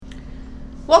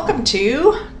Welcome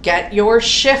to Get Your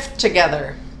Shift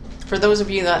Together. For those of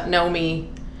you that know me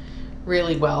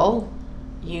really well,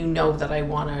 you know that I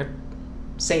want to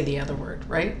say the other word,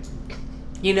 right?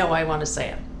 You know I want to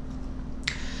say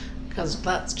it. Because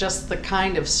that's just the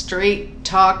kind of straight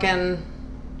talking,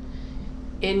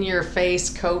 in your face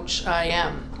coach I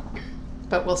am.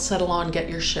 But we'll settle on Get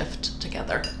Your Shift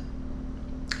Together.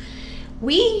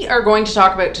 We are going to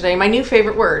talk about today my new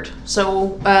favorite word.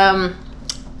 So,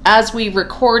 as we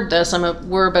record this,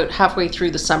 we're about halfway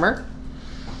through the summer.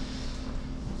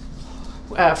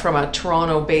 From a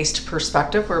Toronto-based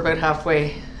perspective, we're about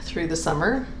halfway through the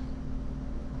summer.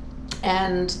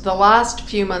 And the last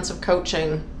few months of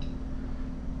coaching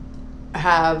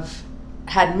have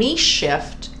had me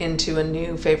shift into a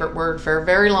new favorite word. For a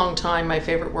very long time, my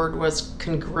favorite word was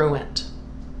congruent.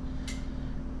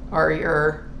 Are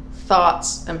your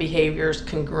thoughts and behaviors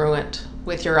congruent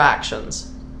with your actions?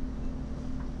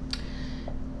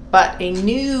 But a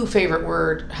new favorite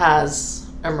word has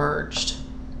emerged.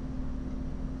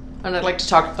 And I'd like to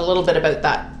talk a little bit about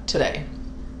that today.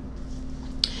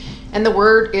 And the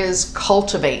word is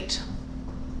cultivate.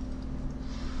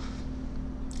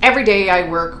 Every day I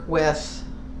work with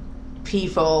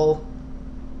people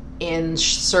in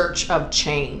search of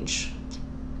change.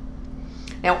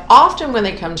 Now, often when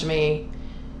they come to me,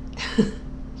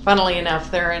 funnily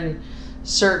enough, they're in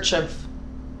search of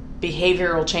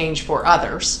behavioral change for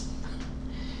others.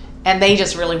 And they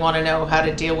just really want to know how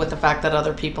to deal with the fact that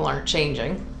other people aren't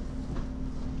changing.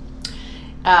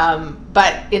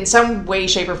 But in some way,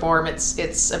 shape, or form,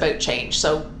 it's about change.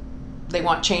 So they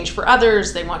want change for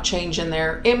others. They want change in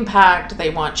their impact. They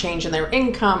want change in their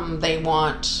income. They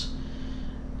want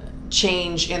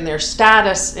change in their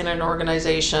status in an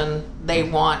organization. They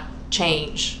want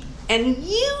change. And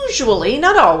usually,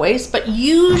 not always, but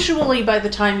usually by the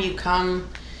time you come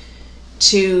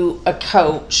to a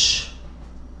coach,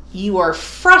 you are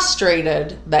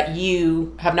frustrated that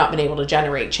you have not been able to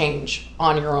generate change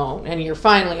on your own. And you're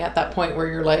finally at that point where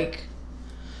you're like,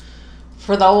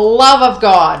 for the love of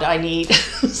God, I need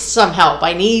some help.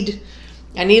 I need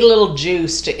a little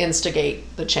juice to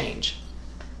instigate the change.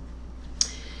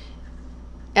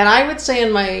 And I would say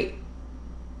in my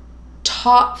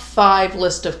top 5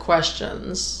 list of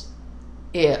questions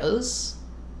is,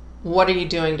 what are you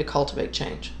doing to cultivate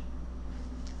change?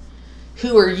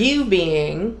 Who are you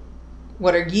being?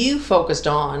 What are you focused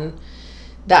on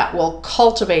that will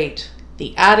cultivate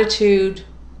the attitude,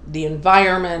 the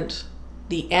environment,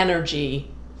 the energy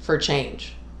for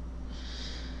change?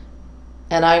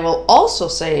 And I will also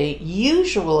say,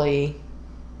 usually,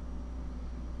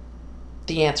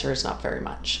 the answer is not very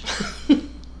much.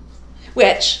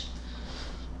 Which,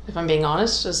 if I'm being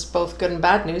honest, is both good and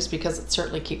bad news because it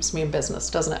certainly keeps me in business,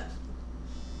 doesn't it?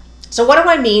 So what do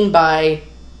I mean by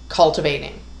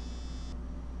cultivating?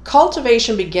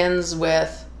 Cultivation begins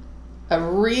with a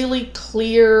really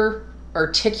clear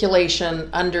articulation,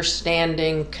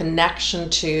 understanding, connection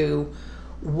to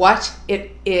what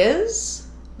it is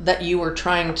that you are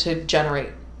trying to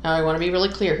generate. Now, I want to be really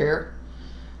clear here.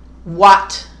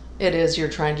 What it is you're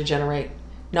trying to generate,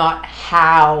 not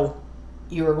how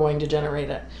you are going to generate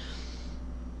it.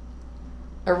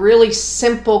 A really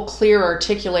simple, clear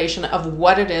articulation of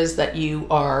what it is that you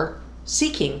are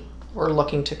seeking or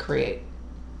looking to create.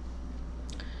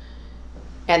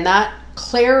 And that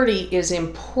clarity is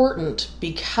important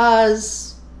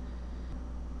because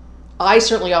I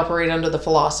certainly operate under the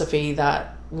philosophy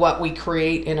that what we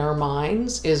create in our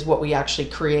minds is what we actually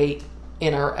create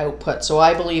in our output. So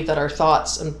I believe that our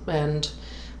thoughts and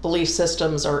belief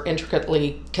systems are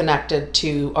intricately connected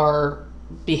to our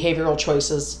behavioral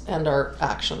choices and our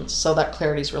actions. So that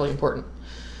clarity is really important.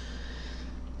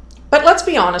 But let's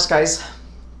be honest, guys.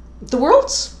 The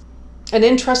world's an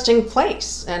interesting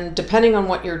place, and depending on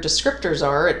what your descriptors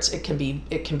are, it can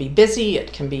be busy,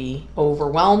 it can be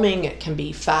overwhelming, it can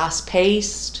be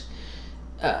fast-paced.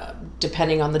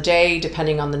 Depending on the day,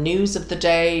 depending on the news of the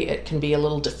day, it can be a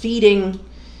little defeating.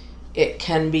 It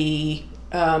can be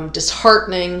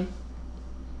disheartening.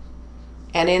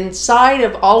 And inside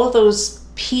of all of those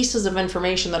pieces of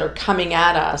information that are coming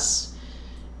at us,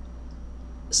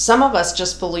 some of us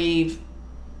just believe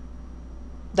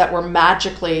that we're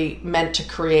magically meant to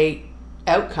create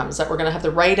outcomes, that we're going to have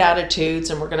the right attitudes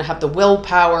and we're going to have the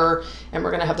willpower and we're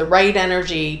going to have the right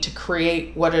energy to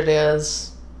create what it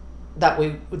is that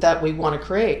we want to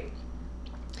create.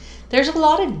 There's a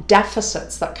lot of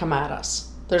deficits that come at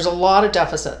us. There's a lot of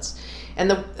deficits.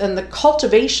 And the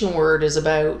cultivation word is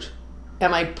about,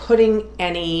 am I putting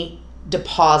any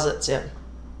deposits in?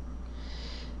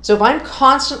 So if I'm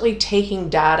constantly taking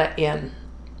data in,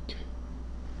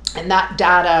 and that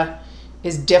data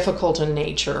is difficult in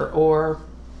nature, or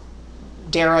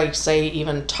dare I say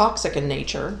even toxic in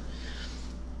nature,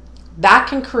 that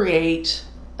can create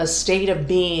a state of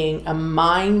being, a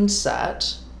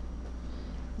mindset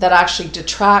that actually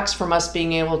detracts from us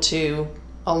being able to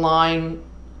align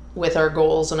with our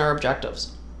goals and our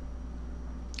objectives.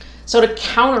 So to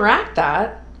counteract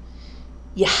that,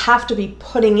 you have to be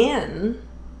putting in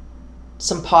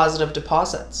some positive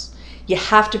deposits. You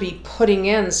have to be putting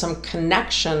in some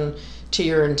connection to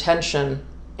your intention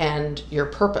and your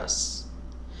purpose.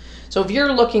 So if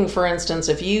you're looking, for instance,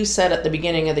 if you said at the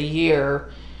beginning of the year,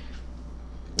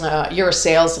 you're a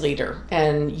sales leader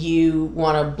and you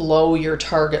want to blow your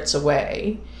targets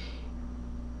away,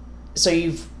 so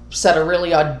you've set a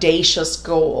really audacious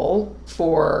goal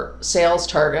for sales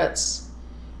targets.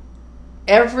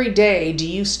 Every day, do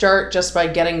you start just by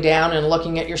getting down and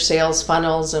looking at your sales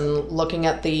funnels and looking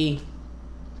at the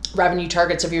revenue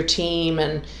targets of your team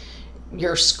and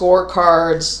your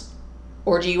scorecards?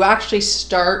 Or do you actually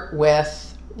start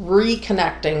with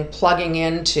reconnecting, plugging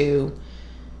into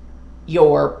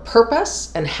your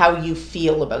purpose and how you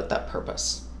feel about that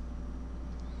purpose?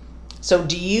 So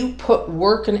do you put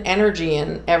work and energy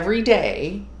in every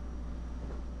day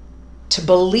to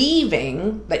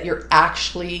believing that you're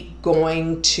actually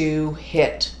going to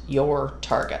hit your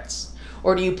targets?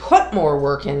 Or do you put more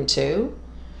work into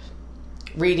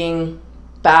reading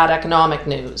bad economic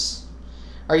news?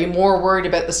 Are you more worried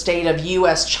about the state of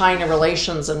US-China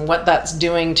relations and what that's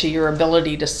doing to your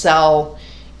ability to sell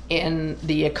in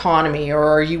the economy? Or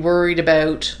are you worried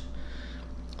about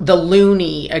the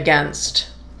loonie against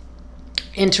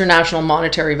international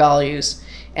monetary values,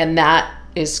 and that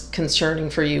is concerning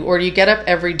for you? Or do you get up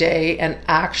every day and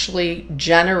actually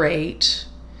generate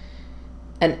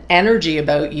an energy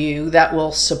about you that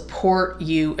will support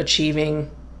you achieving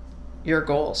your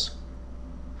goals?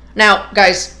 Now,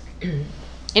 guys,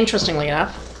 interestingly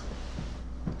enough,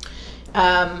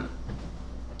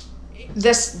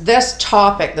 this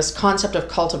topic, this concept of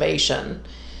cultivation,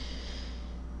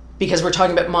 because we're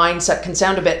talking about mindset, can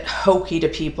sound a bit hokey to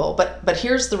people, but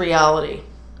here's the reality.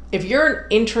 If you're an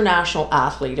international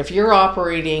athlete, if you're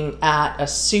operating at a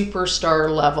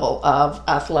superstar level of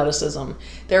athleticism,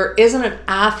 there isn't an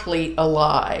athlete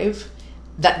alive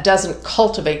that doesn't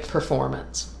cultivate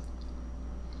performance.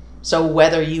 So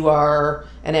whether you are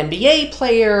an NBA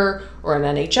player or an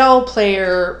NHL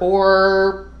player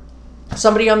or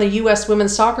somebody on the US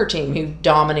women's soccer team who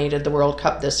dominated the World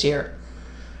Cup this year,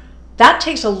 that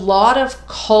takes a lot of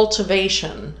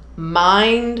cultivation,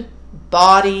 mind,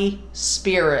 body,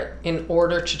 spirit, in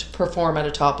order to perform at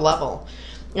a top level.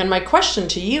 And my question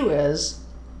to you is,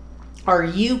 are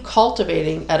you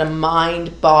cultivating at a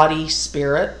mind, body,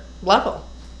 spirit level?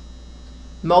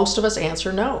 Most of us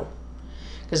answer no.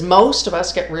 Because most of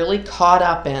us get really caught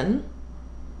up in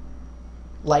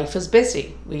life is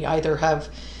busy. We either have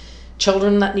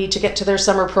children that need to get to their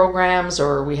summer programs,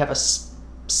 or we have a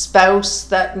spouse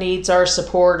that needs our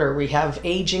support, or we have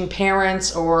aging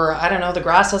parents, or I don't know, the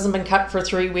grass hasn't been cut for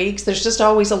 3 weeks. There's just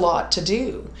always a lot to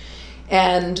do.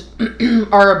 And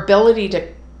our ability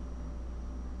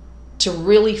to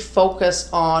really focus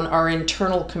on our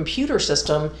internal computer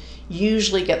system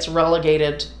usually gets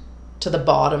relegated to the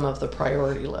bottom of the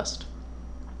priority list.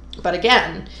 But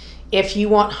again, if you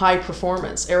want high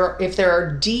performance, or if there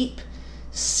are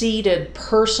deep-seated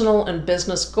personal and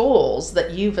business goals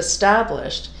that you've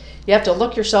established, you have to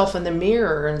look yourself in the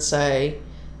mirror and say,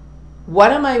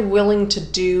 what am I willing to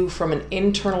do from an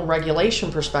internal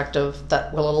regulation perspective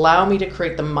that will allow me to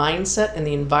create the mindset and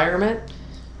the environment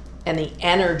and the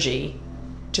energy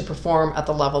to perform at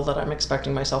the level that I'm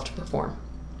expecting myself to perform?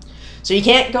 So you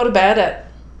can't go to bed at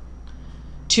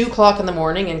 2 o'clock in the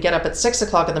morning and get up at 6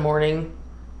 o'clock in the morning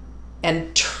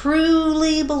and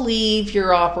truly believe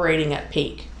you're operating at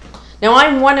peak. Now,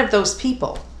 I'm one of those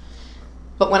people,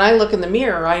 but when I look in the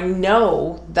mirror, I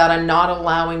know that I'm not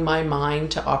allowing my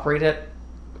mind to operate at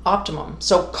optimum.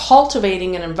 So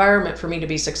cultivating an environment for me to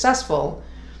be successful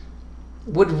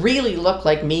would really look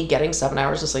like me getting 7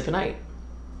 hours of sleep a night.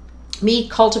 Me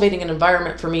cultivating an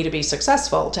environment for me to be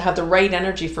successful, to have the right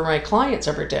energy for my clients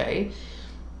every day,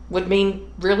 would mean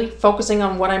really focusing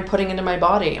on what I'm putting into my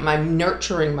body. Am I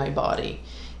nurturing my body?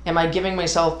 Am I giving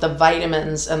myself the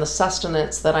vitamins and the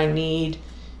sustenance that I need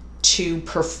to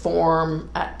perform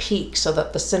at peak so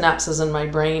that the synapses in my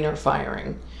brain are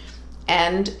firing?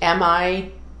 And am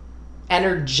I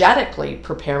energetically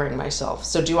preparing myself?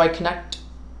 So do I connect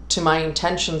to my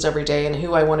intentions every day and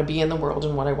who I want to be in the world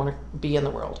and what I want to be in the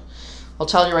world? I'll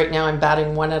tell you right now, I'm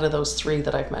batting 1 out of those 3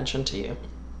 that I've mentioned to you.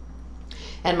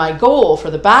 And my goal for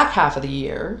the back half of the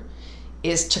year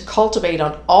is to cultivate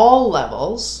on all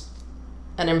levels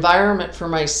an environment for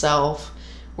myself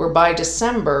where by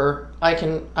December I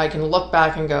can look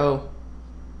back and go,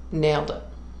 nailed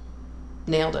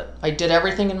it. I did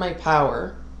everything in my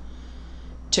power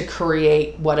to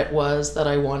create what it was that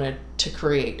I wanted to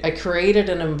create. I created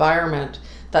an environment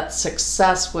that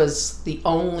success was the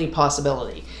only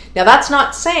possibility. Now, that's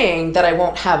not saying that I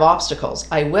won't have obstacles.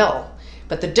 I will.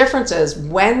 But the difference is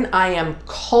when I am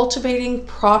cultivating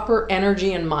proper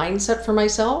energy and mindset for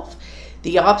myself,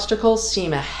 the obstacles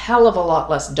seem a hell of a lot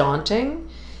less daunting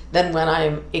than when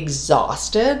I'm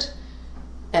exhausted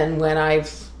and when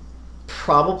I've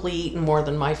probably eaten more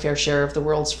than my fair share of the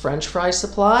world's French fry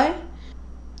supply,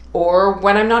 or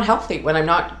when I'm not healthy, when I'm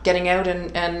not getting out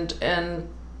and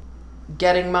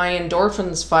getting my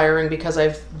endorphins firing because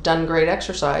I've done great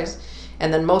exercise.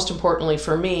 And then most importantly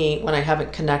for me, when I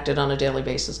haven't connected on a daily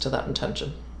basis to that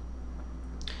intention.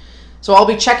 So I'll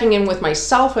be checking in with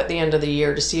myself at the end of the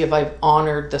year to see if I've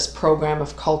honored this program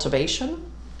of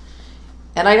cultivation.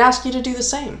 And I'd ask you to do the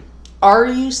same. Are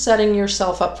you setting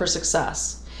yourself up for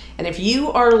success? And if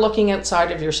you are looking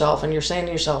outside of yourself and you're saying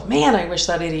to yourself, man, I wish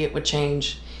that idiot would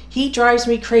change. He drives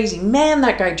me crazy. Man,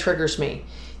 that guy triggers me.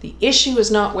 The issue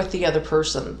is not with the other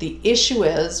person. The issue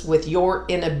is with your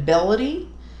inability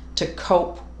to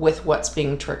cope with what's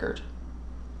being triggered.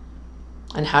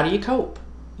 And how do you cope?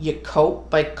 You cope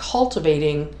by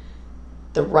cultivating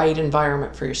the right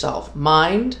environment for yourself.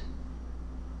 Mind,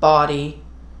 body,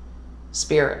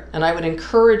 spirit. And I would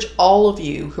encourage all of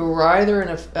you who are either in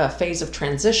a phase of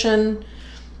transition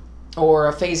or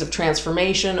a phase of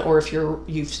transformation, or if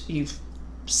you've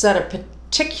set a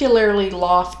particularly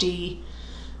lofty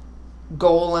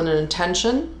goal and an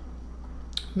intention,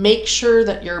 make sure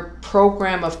that your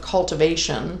program of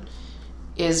cultivation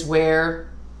is where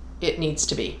it needs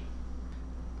to be.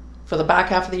 For the back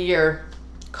half of the year,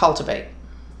 cultivate.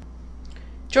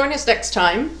 Join us next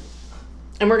time,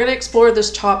 and we're going to explore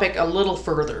this topic a little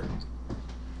further,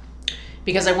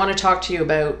 because I want to talk to you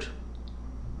about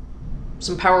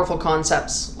some powerful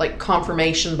concepts like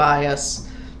confirmation bias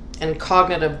and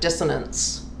cognitive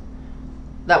dissonance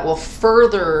that will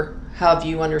further have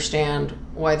you understand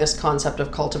why this concept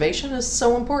of cultivation is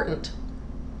so important.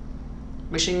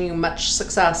 Wishing you much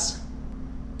success.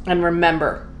 And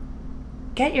remember,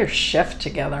 get your shift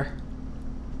together.